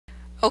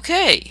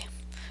Okay,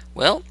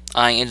 well,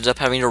 I ended up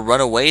having to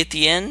run away at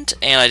the end,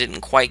 and I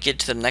didn't quite get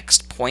to the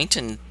next point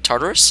in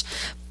Tartarus,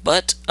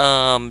 but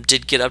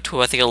did get up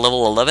to, I think, a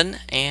level 11,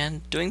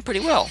 and doing pretty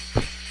well.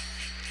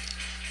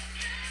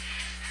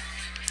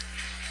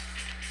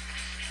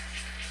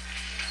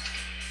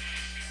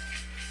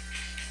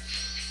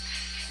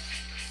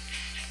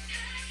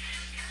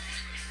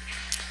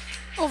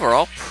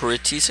 Overall,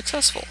 pretty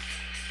successful.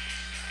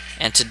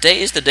 And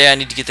today is the day I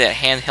need to get that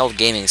handheld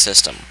gaming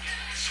system,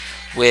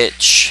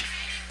 which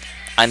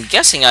I'm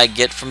guessing I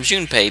get from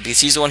Junpei,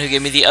 because he's the one who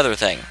gave me the other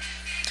thing.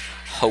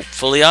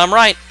 Hopefully I'm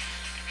right.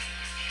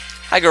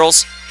 Hi,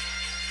 girls.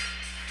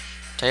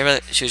 Tell you about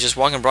it, she was just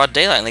walking in broad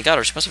daylight and they got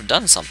her. She must have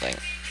done something.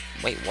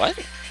 Wait, what?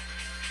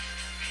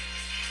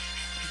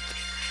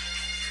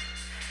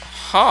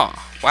 Huh.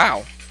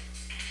 Wow.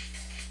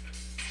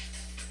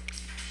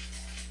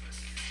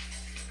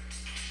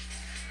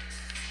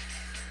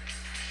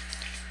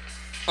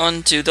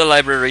 On to the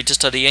library to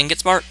study and get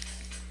smart.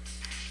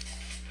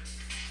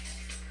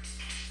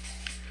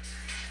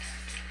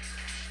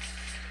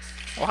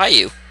 Oh, hi,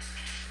 you.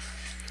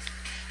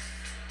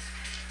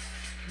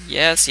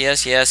 Yes,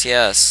 yes, yes,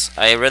 yes.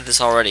 I read this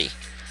already.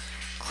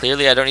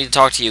 Clearly, I don't need to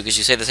talk to you because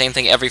you say the same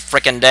thing every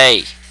frickin'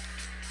 day.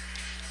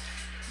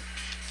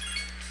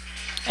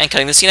 And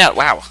cutting the scene out.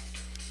 Wow.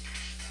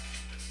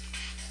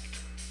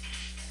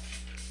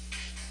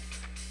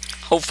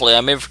 Hopefully,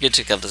 I may forget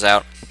to cut this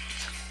out.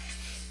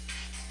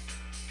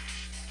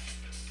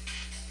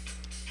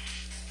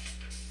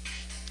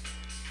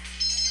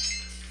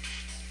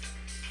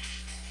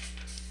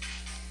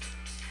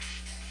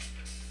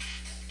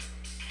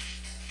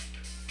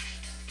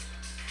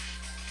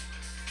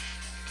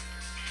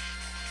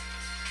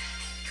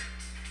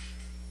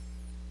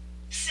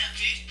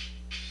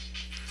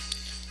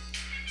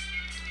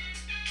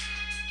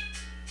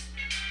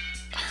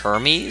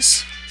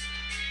 Hermes?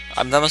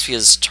 That must be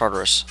his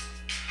Tartarus.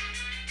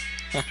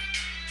 Huh.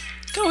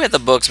 Go hit the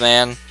books,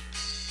 man.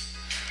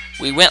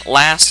 We went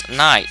last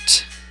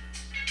night.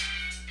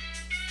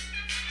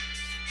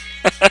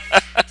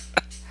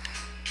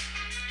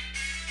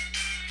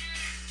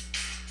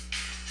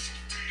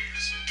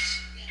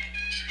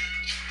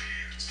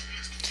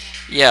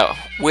 Yeah,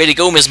 way to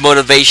go, Miss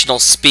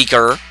Motivational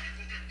Speaker.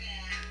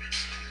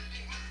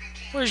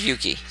 Where's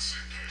Yuki?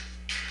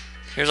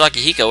 Here's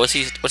Akihiko. What's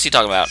he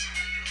talking about?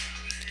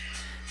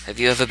 Have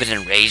you ever been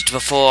enraged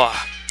before?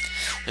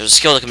 There's a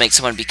skill that can make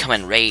someone become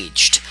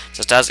enraged.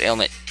 Just as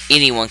ailment,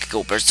 anyone can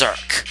go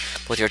berserk.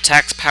 Both your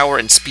attacks, power,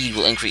 and speed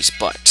will increase,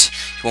 but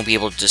you won't be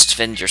able to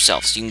defend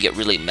yourself, so you can get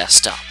really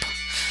messed up.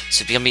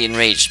 So if you become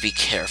enraged, be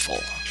careful.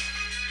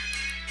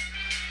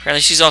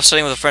 Apparently she's off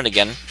studying with a friend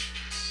again.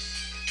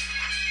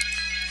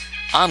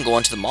 I'm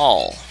going to the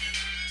mall.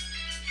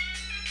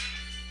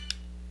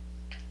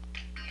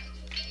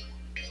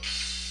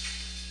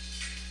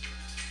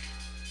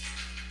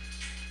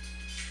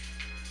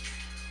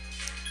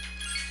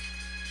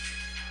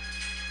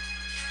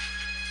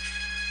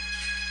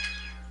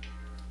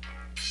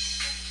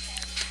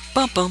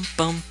 Bum bum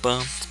bum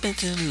bum,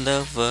 spinning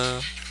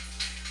lover.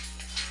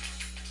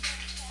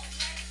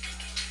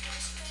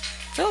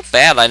 Felt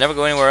bad. I never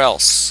go anywhere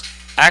else.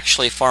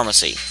 Actually,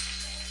 pharmacy.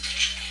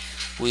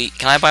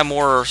 Can I buy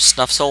more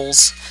snuff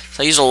souls?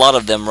 So I used a lot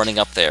of them running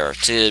up there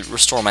to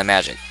restore my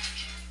magic.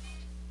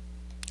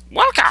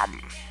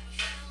 Welcome.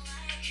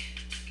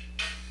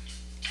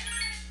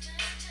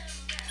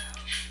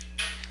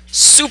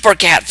 Super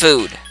cat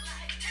food.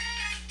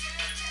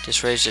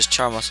 Just raise this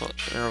charm muscle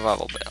in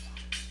revival bell.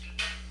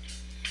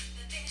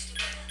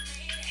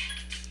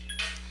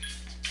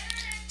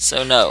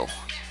 So no,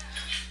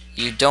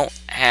 you don't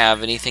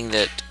have anything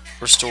that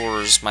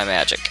restores my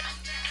magic.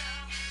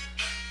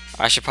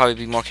 I should probably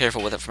be more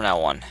careful with it from now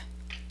on.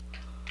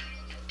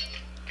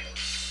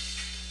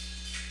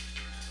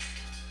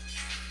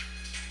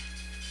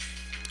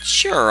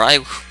 Sure, I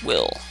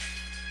will.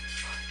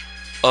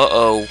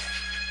 Uh-oh.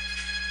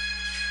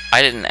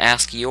 I didn't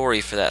ask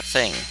Iori for that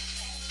thing.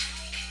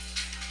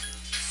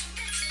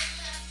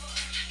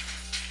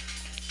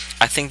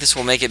 I think this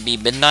will make it be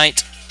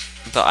midnight,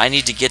 but I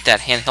need to get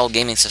that handheld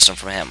gaming system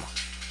from him.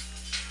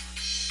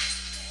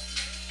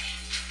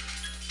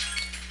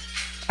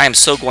 I am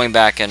so going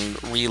back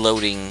and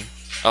reloading.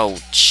 Oh,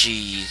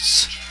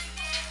 jeez.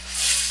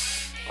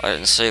 I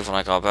didn't save when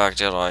I got back,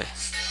 did I?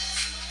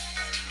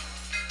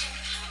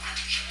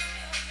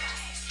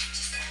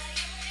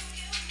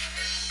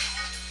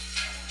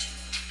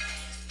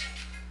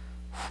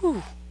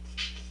 Whew.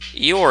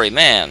 Iori,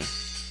 man.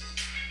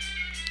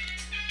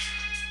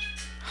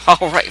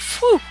 Alright,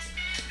 whew.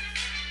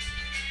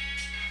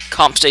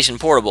 Comp Station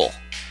Portable.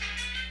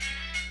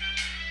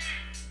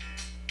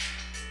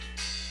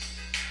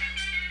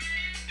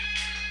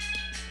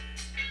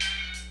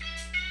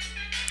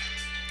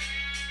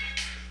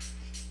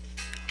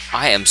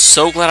 I am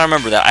so glad I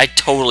remember that. I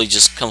totally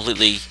just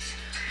completely,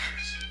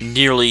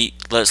 nearly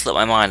let it slip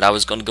my mind. I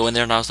was going to go in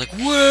there and I was like,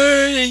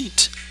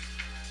 wait!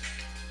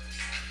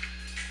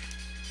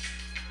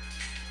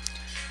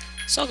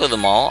 So I'll go to the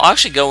mall. I'll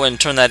actually go and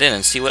turn that in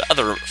and see what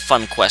other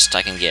fun quest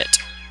I can get.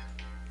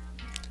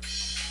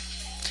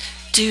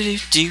 Do do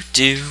do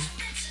do.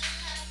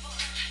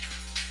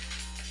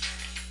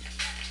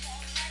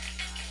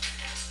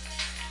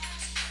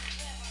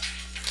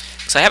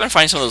 Because I have been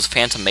finding some of those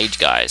Phantom Mage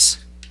guys.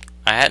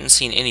 I hadn't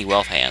seen any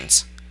Wealth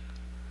Hands.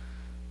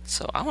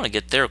 So I want to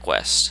get their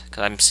quest,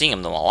 because I'm seeing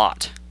them a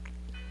lot.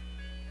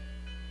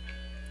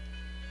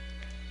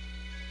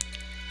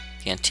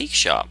 The Antique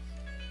Shop.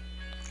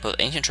 Both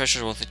ancient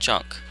treasures with the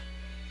junk.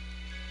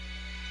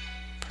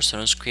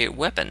 Personas create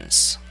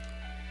weapons.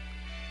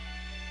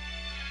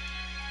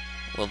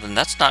 Well, then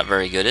that's not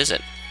very good, is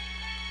it?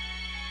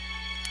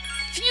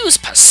 Fuse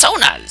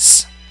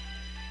personas!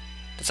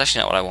 That's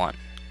actually not what I want.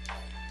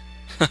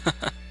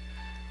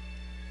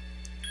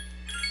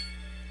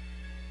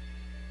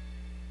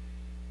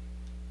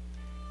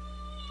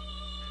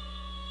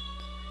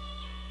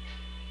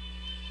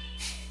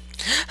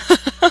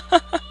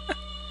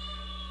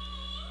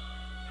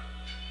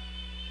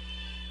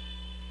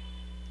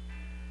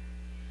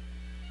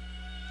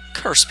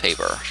 Curse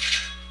paper.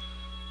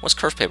 What's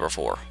curse paper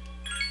for?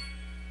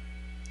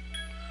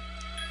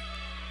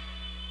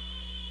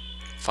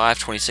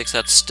 5/26,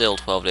 that's still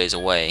 12 days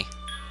away.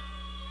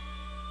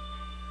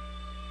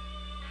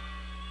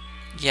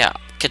 Yeah,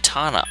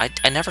 Katana.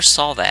 I never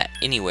saw that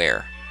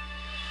anywhere.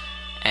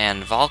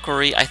 And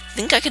Valkyrie, I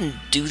think I can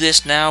do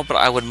this now, but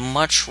I would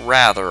much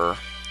rather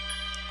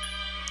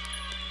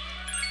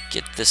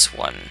get this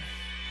one.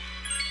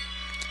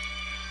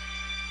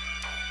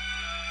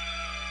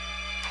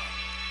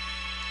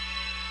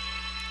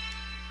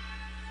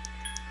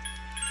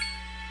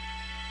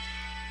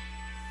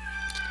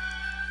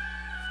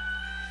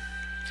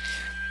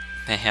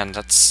 Man,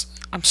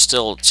 I'm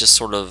still just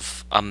sort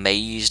of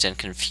amazed and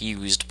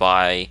confused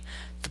by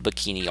the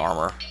bikini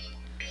armor.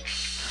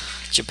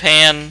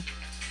 Japan,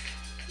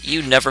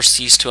 you never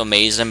cease to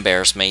amaze and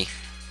embarrass me.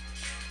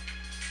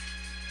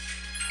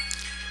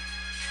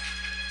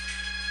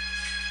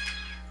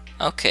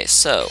 Okay,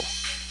 so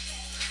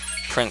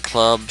print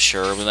club,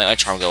 sure, we let my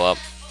charm go up.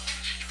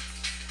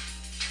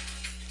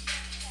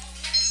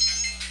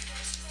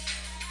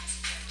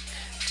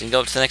 Didn't go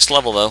up to the next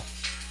level though.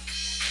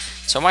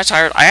 So am I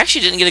tired? I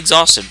actually didn't get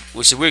exhausted,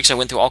 which is weird because I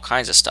went through all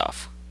kinds of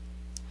stuff.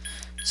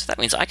 So that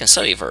means I can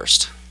study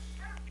first.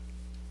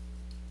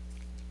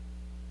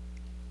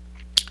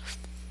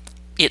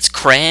 It's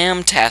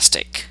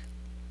cram-tastic.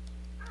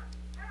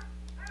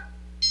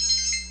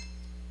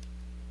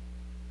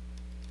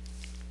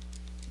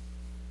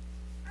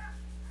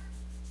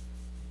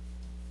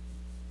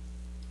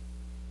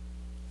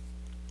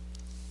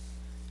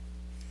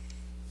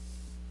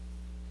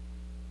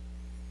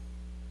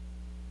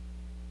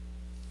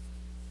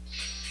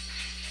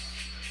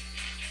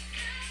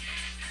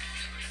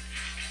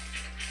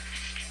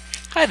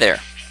 Hi there.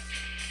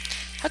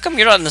 How come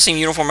you're not in the same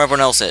uniform everyone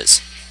else is?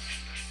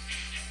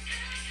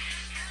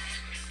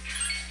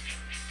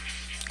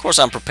 Of course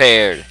I'm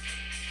prepared.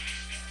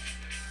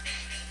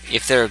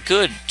 If they're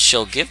good,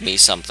 she'll give me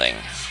something.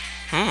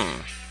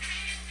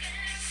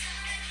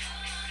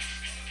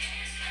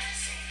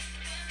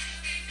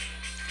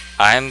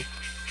 I'm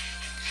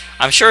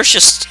sure it's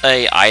just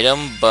a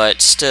item,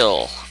 but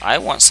still, I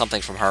want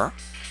something from her.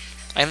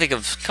 I can think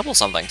of a couple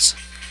somethings.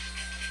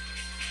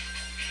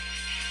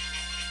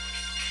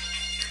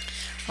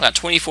 I've got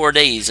 24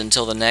 days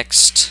until the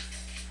next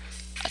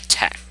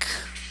attack.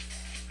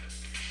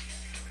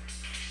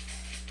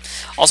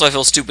 Also, I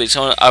feel stupid.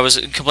 So I was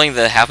complaining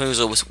that the half moon was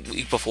a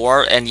week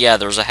before, and yeah,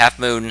 there was a half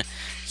moon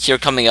here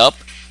coming up,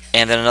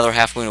 and then another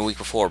half moon a week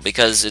before,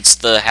 because it's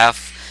the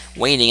half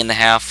waning and the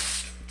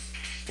half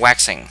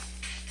waxing.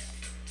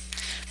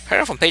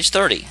 Paragraph on page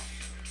 30.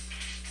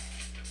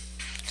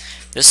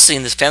 This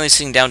scene, this family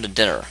sitting down to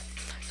dinner.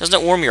 Doesn't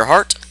it warm your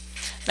heart?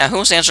 Now, who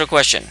wants to answer a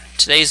question?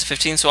 Today is the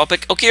 15th, so I'll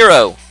pick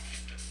Okiro.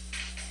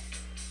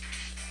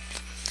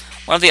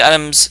 One of the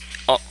items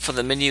for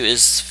the menu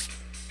is...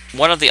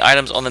 One of the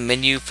items on the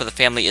menu for the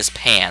family is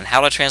pan. How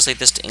do I translate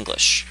this to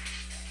English?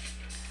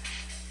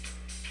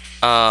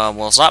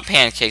 Well, it's not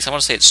pancakes. I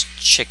want to say it's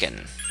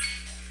chicken.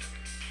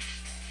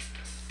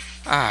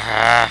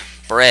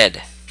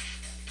 Bread.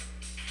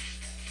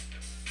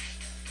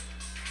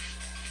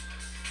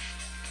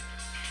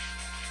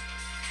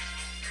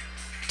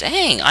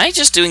 Dang, I ain't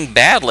just doing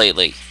bad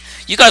lately.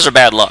 You guys are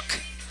bad luck.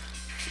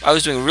 I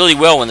was doing really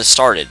well when this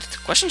started. The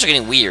questions are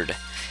getting weird.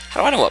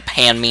 How do I know what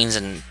pan means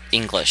in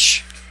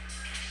English?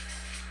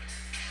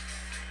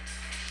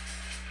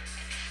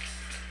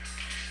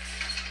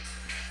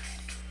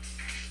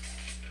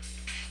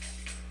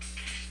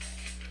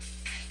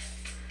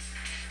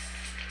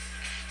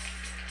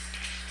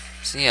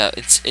 So yeah,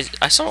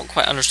 I still don't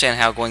quite understand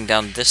how going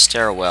down this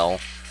stairwell...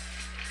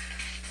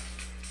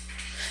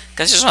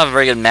 I just don't have a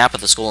very good map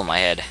of the school in my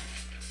head.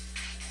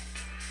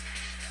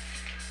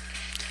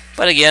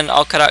 But again,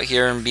 I'll cut out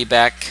here and be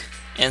back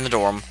in the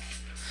dorm,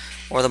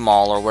 or the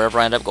mall, or wherever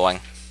I end up going.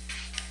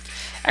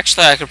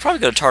 Actually, I could probably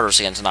go to Tartarus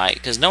again tonight,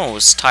 because no one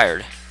was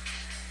tired.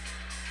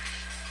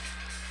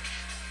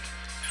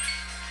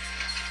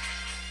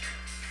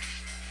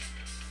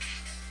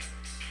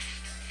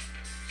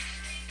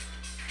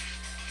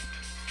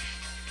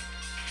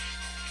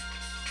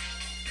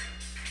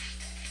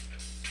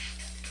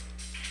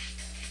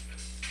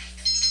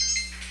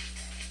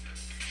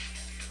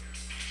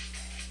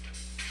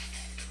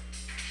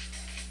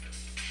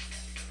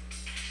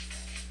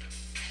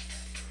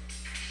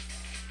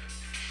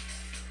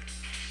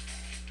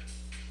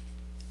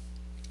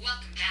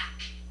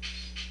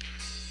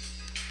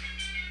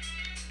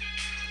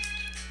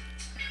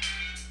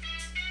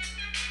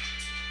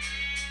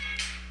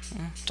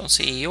 Don't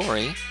see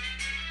Iori.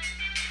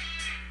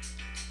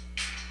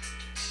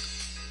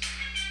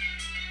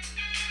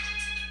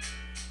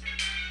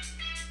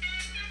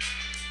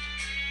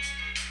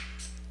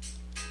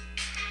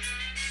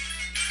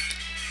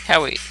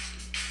 Howie.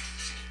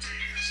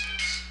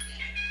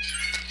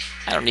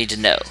 I don't need to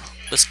know.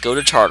 Let's go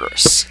to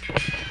Tartarus.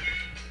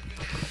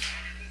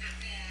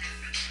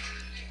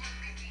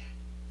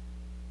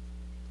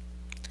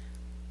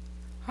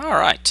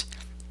 Alright.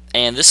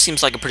 And this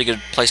seems like a pretty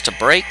good place to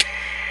break.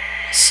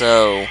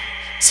 So,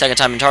 second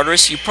time in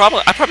Tartarus. I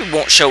probably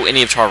won't show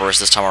any of Tartarus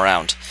this time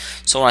around.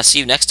 So when I see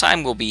you next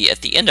time, we'll be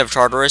at the end of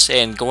Tartarus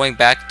and going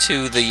back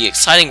to the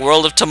exciting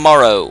world of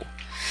tomorrow.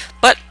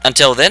 But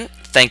until then,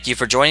 thank you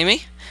for joining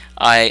me.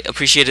 I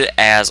appreciate it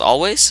as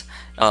always.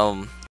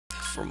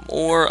 For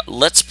more,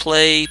 let's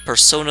play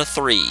Persona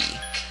 3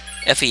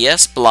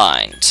 FES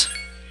Blind.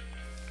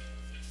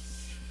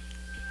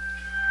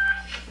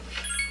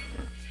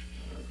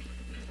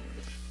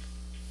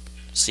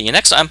 See you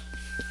next time.